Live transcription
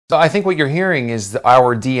So I think what you're hearing is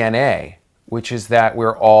our DNA, which is that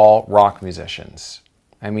we're all rock musicians.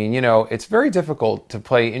 I mean, you know, it's very difficult to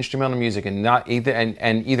play instrumental music and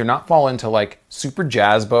either not fall into like super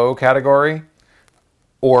jazz bow category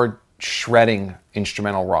or shredding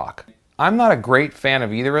instrumental rock. I'm not a great fan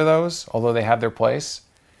of either of those, although they have their place.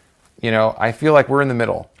 You know, I feel like we're in the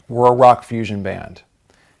middle. We're a rock fusion band.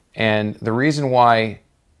 And the reason why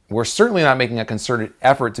we're certainly not making a concerted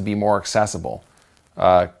effort to be more accessible.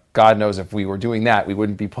 God knows if we were doing that, we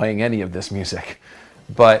wouldn't be playing any of this music.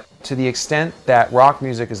 But to the extent that rock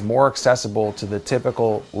music is more accessible to the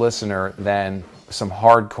typical listener than some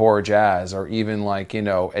hardcore jazz or even like, you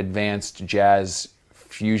know, advanced jazz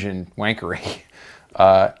fusion wankery,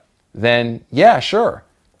 then yeah, sure.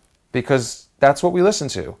 Because that's what we listen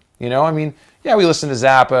to. You know, I mean, yeah, we listen to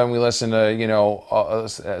Zappa and we listen to, you know,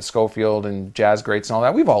 Schofield and jazz greats and all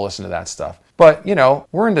that. We've all listened to that stuff. But, you know,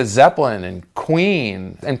 we're into Zeppelin and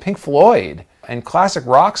Queen and Pink Floyd and classic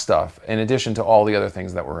rock stuff in addition to all the other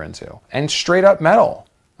things that we're into. And straight up metal.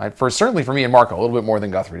 Certainly for me and Marco, a little bit more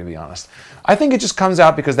than Guthrie, to be honest. I think it just comes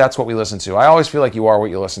out because that's what we listen to. I always feel like you are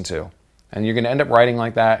what you listen to. And you're going to end up writing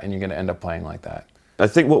like that and you're going to end up playing like that. I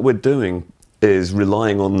think what we're doing is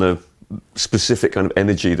relying on the specific kind of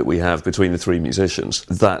energy that we have between the three musicians.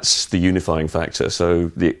 That's the unifying factor. So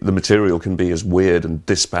the material can be as weird and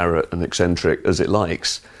disparate and eccentric as it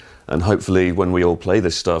likes. And hopefully when we all play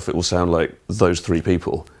this stuff, it will sound like those three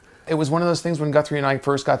people. It was one of those things when Guthrie and I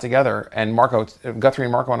first got together, and Guthrie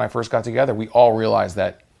and Marco and I first got together, we all realized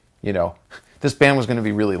that, you know, this band was going to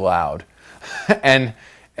be really loud. And,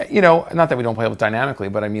 you know, not that we don't play it dynamically,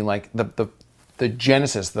 but I mean like the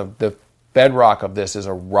genesis, the bedrock of this is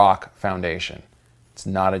a rock foundation. It's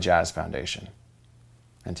not a jazz foundation.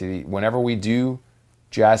 And whenever we do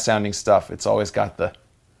jazz sounding stuff, it's always got the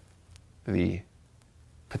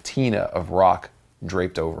patina of rock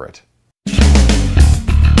draped over it.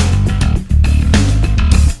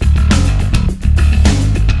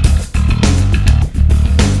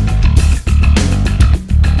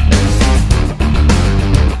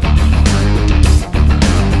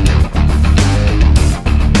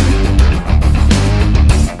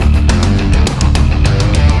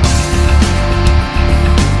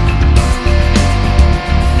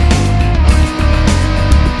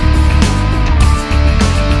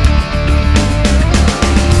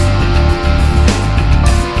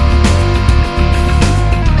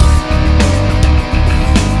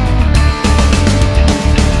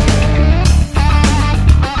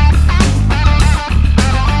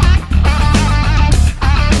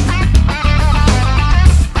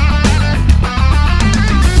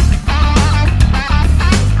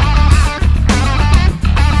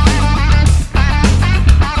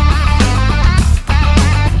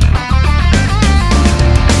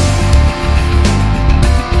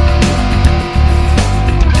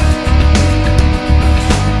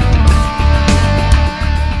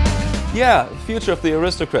 Yeah, future of the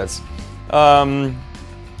Aristocrats.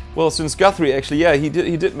 Well, since Guthrie actually, yeah, he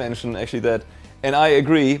did mention actually that, and I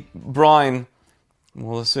agree, Brian,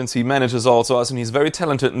 well, since he manages also us and he's very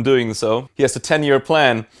talented in doing so, he has a 10-year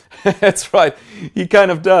plan. That's right, he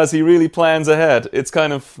kind of does, he really plans ahead. It's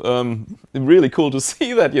kind of really cool to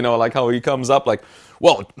see that, you know, like how he comes up like,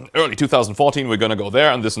 well, early 2014 we're gonna go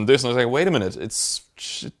there and this, and I was like, wait a minute, it's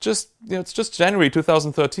just, you know, it's just January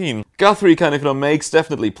 2013. Guthrie kind of, you know, makes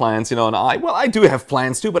definitely plans, you know, and I do have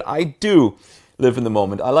plans too, but I do live in the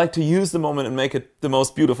moment. I like to use the moment and make it the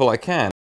most beautiful I can.